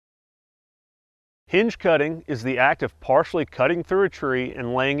Hinge cutting is the act of partially cutting through a tree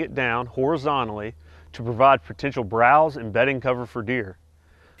and laying it down horizontally to provide potential browse and bedding cover for deer.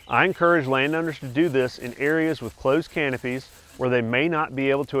 I encourage landowners to do this in areas with closed canopies where they may not be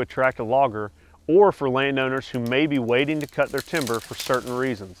able to attract a logger, or for landowners who may be waiting to cut their timber for certain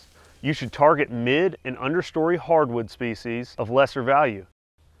reasons. You should target mid and understory hardwood species of lesser value.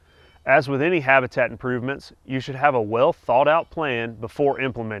 As with any habitat improvements, you should have a well thought out plan before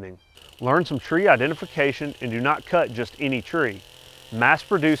implementing. Learn some tree identification and do not cut just any tree. Mass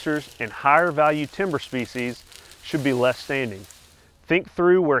producers and higher value timber species should be left standing. Think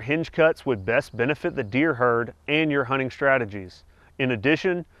through where hinge cuts would best benefit the deer herd and your hunting strategies. In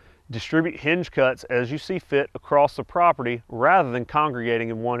addition, distribute hinge cuts as you see fit across the property rather than congregating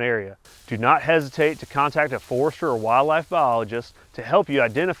in one area. Do not hesitate to contact a forester or wildlife biologist to help you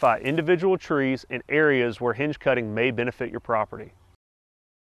identify individual trees and areas where hinge cutting may benefit your property.